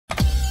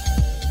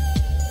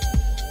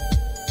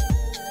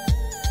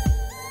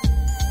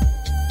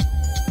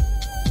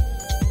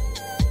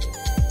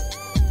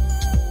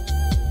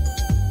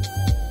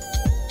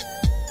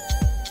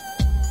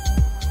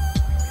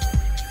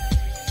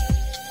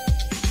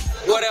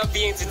What up,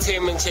 the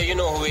entertainment here? You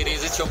know who it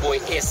is. It's your boy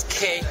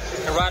SK.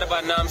 And right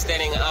about now, I'm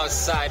standing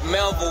outside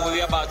Melville.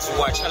 We're about to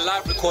watch a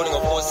live recording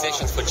of all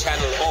sessions for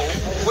Channel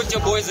O with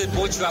your boys at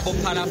Bochwabo,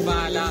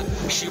 Palafala,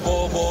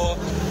 Shibobo,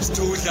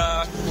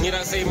 Stula, need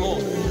I say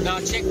more? Now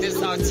check this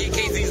out.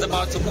 TKZee is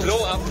about to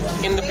blow up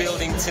in the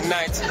building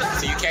tonight.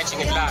 So you're catching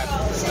it live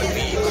on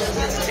the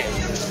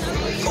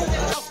entertainment.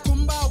 Go.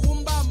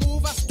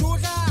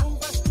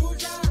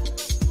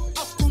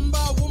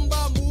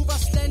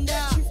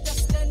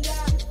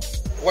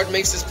 What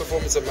makes this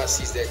performance a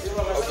must is that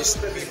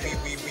obviously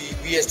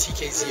we as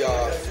TKZee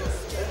are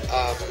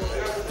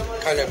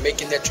kind of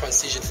making that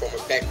transition from a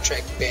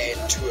backtrack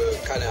band to a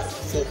kind of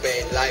full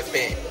band, live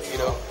band. You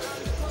know,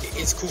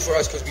 it's cool for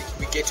us because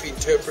we get to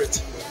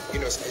interpret, you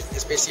know,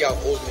 especially our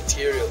old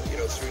material, you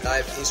know, through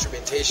live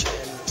instrumentation,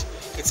 and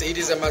it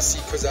is a must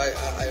see because I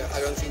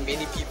don't think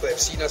many people have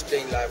seen us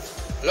playing live.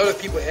 A lot of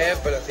people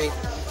have, but I think,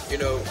 you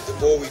know, the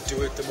more we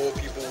do it, the more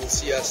people will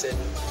see us and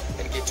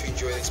get to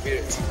enjoy the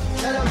experience.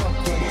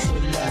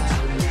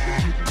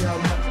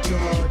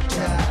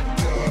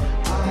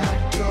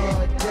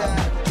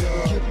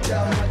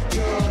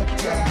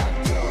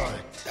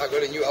 I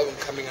got a new album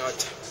coming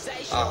out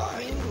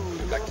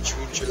in like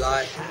June,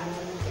 July.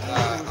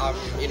 I'm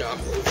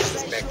over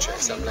these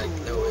backtracks. I'm like,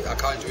 no, I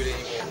can't do it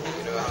anymore.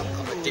 You know,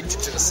 I'm addicted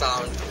to the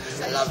sound.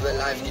 I love the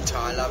live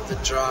guitar. I love the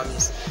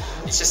drums.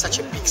 It's just such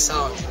a big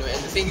sound, you know.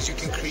 And the thing is, you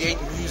can create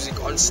music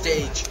on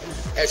stage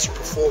as you're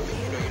performing.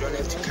 You know, you don't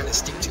have to kind of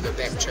stick to the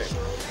backtrack.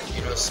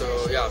 You know, so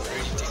yeah, I'm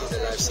really digging the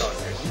live sound.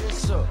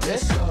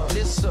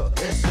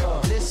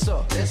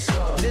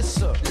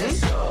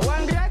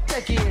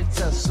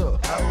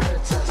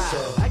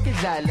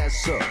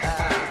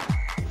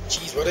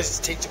 Jeez, what does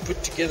it take to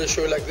put together a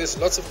show like this?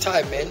 Lots of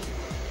time, man.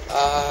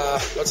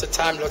 Lots of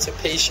time, lots of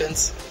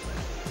patience.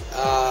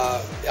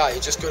 You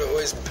just gotta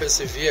always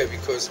persevere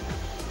because,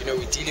 you know,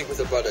 we're dealing with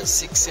about a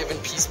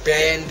 6-7 piece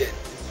band and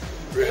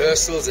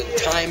rehearsals and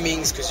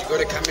timings because you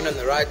gotta come in on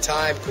the right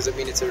time because I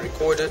mean it's a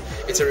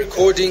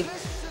recording.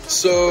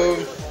 So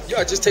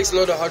yeah, it just takes a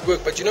lot of hard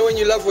work. But you know, when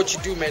you love what you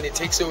do, man, it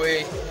takes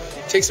away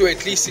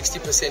at least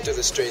 60% of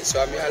the strain.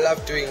 So I mean, I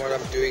love doing what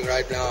I'm doing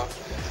right now.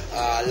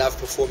 I love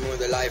performing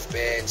with a live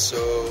band,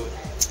 so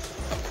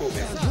I'm cool,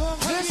 man.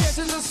 This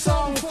is a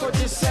song for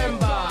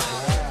December.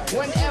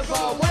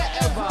 Whenever,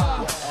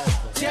 wherever.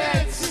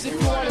 Dance if you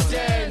want to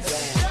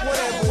dance.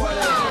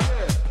 Whatever.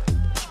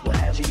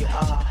 Wherever you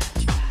are.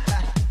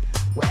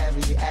 Wherever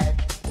you at.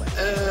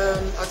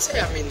 I'd say,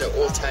 I mean, the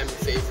all-time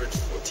favorite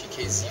for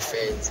TKZee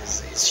fans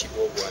is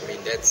Shibobo. I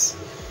mean, that's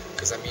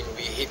because, I mean,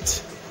 we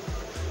hit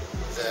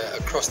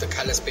across the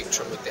color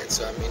spectrum with that.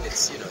 So, I mean,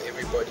 it's, you know,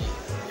 everybody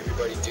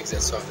digs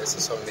that song. That's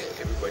a song that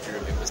everybody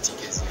remembers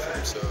TKZee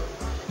from. So,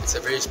 it's a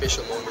very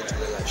special moment in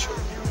the live show.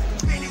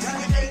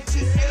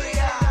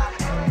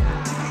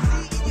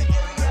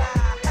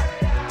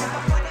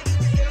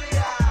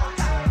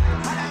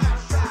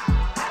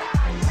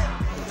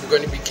 We're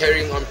going to be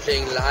carrying on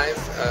playing live.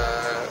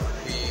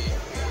 We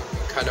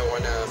kind of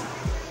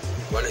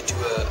wanna do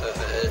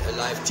a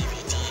live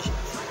DVD.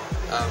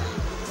 I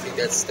think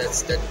that's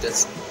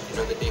you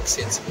know, the next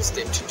sensible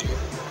step to do.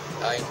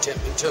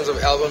 In terms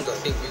of albums, I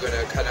think we're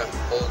gonna kind of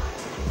hold,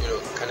 you know,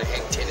 kind of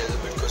hang 10 a little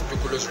bit because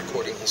Dukulo's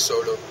recording his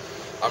solo,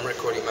 I'm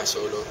recording my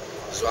solo,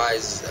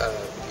 Zwai's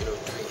you know,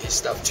 doing his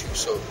stuff too.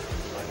 So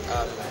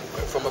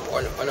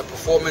on a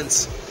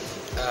performance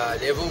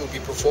level, we'll be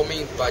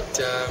performing, but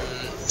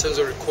in terms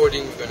of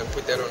recording, we're gonna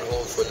put that on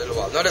hold for a little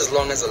while. Not as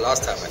long as the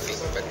last time, I think,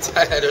 but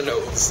I don't know.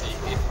 We'll see.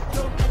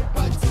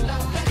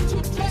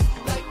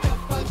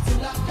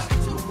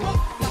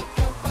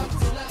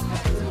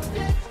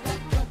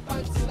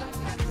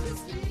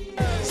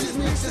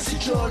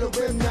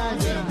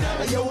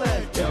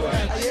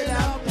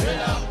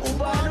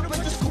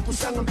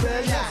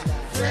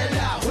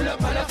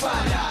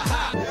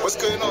 What's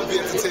going on, the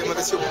entertainment?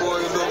 It's your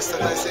boy, Mr.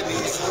 Nice and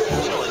Easy.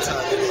 You know what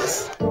time it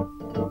is.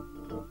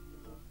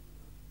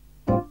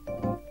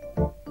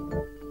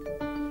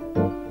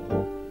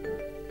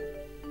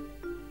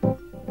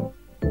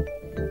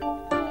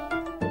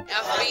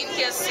 I've been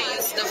here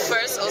since the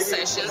first O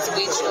sessions,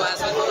 which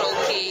was with Pro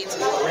Kid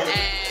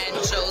and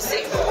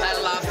Josie. I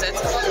loved it.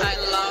 I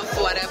love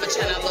whatever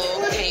Channel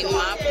O came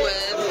up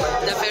with,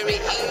 the very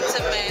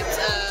intimate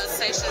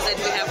sessions that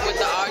we have with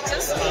the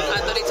artists. I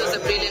thought it was a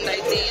brilliant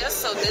idea,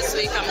 so this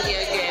week I'm here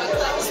again,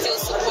 still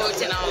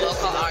supporting our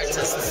local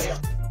artists.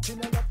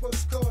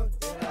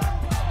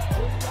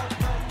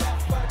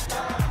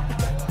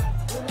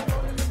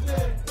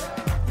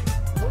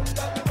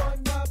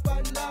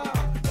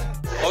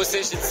 O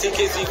Sessions,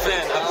 TKZee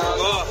fan.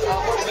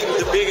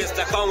 The biggest.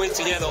 I can't wait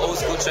to hear the old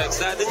school tracks.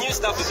 The new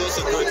stuff is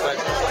also good, but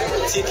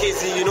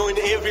TKZee, you know,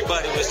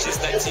 everybody was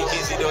just like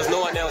TKZee. There was no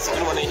one else. You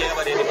didn't want to hear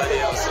about anybody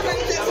else. You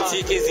know?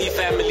 TKZee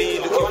family,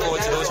 looking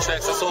forward to those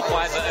tracks. I saw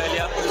Kwanzaa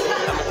earlier.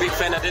 I'm a big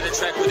fan. I did a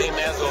track with him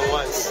as well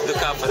once.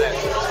 Look out for that.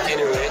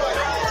 Anyway,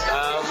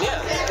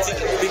 yeah,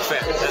 big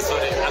fan. That's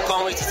what it is. I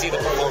can't wait to see the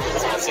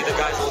performance and see the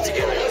guys all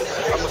together.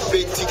 I'm a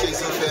big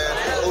TKZee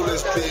fan,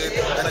 always been,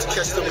 and to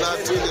catch them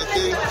live doing their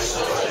thing,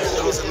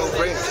 it was a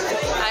no-brainer. I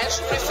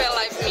actually prefer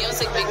live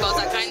music because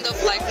I kind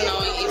of like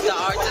knowing if the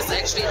artists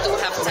actually do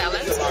have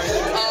talent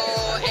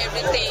or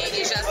everything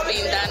is just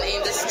being done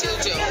in the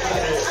studio.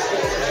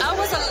 I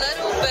was a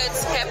little bit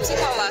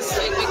skeptical last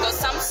week because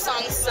some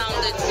songs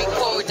sounded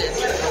recorded.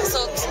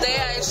 So today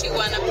I actually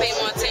want to pay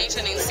more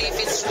attention and see if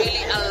it's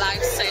really a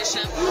live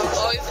session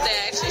or if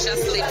they're actually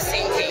just lip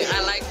syncing.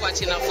 I like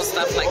watching out for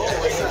stuff like that.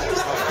 My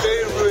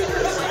favorite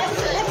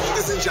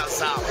isn't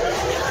just out.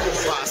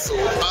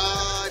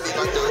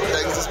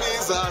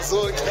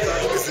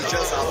 This is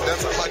just out.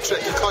 That's my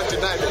track. You can't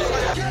deny it.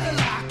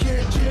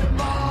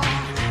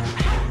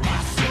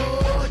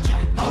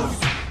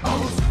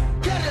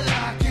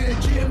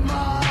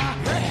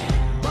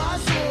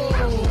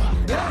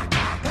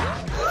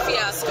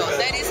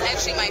 That is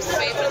actually my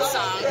favorite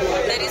song.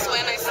 That is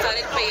when I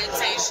started paying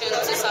attention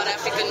to South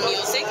African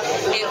music.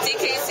 And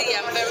TKZee,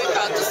 I'm very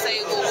proud to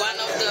say, were one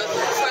of the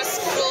first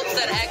groups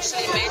that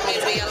actually made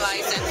me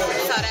realize that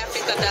South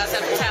Africa does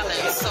have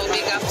talent. So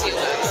big up to you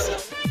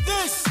guys.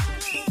 This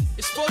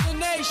is for the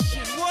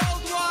nation,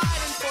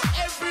 worldwide, and for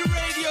every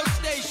radio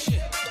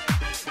station.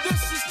 This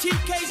is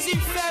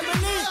TKZee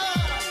family.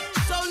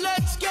 So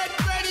let's get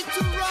ready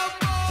to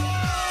rumble.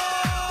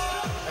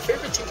 My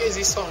favorite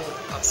TKZee song,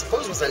 I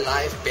suppose, was a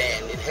live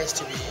band. It has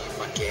to be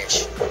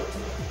Magesh.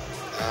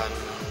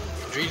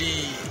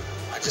 Really,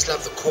 I just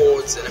love the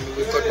chords, and I mean,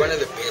 we've got one of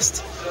the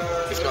best,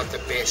 if not the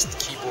best,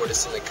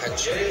 keyboardists in the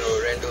country. You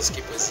know, Randall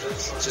Skippers, he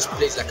just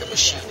plays like a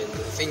machine. And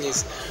the thing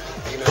is,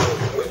 you know,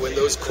 when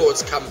those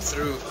chords come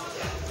through,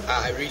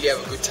 I really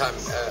have a good time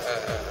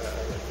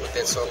with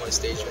that song on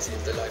stage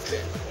with the live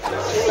band.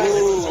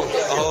 Ooh,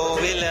 oh,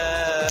 we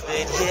love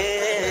it,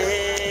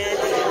 yeah.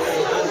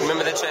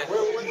 Remember that track?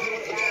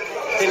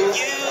 The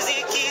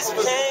music is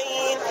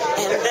playing,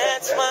 and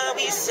that's why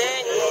we say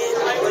it.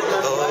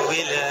 Oh,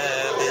 we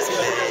love this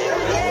place.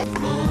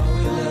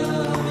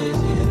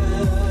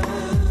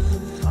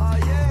 Oh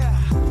yeah.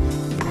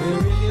 We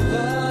really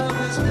love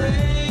this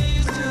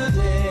place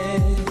today.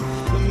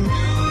 The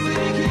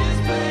music is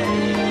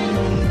playing,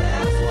 and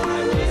that's why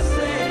we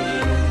say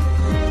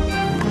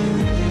we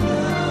really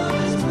love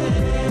this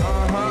place.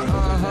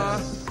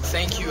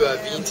 Thank you, V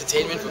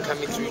Entertainment, for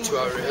coming through to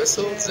our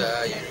rehearsals.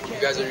 You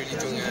guys are really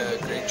doing a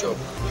great job.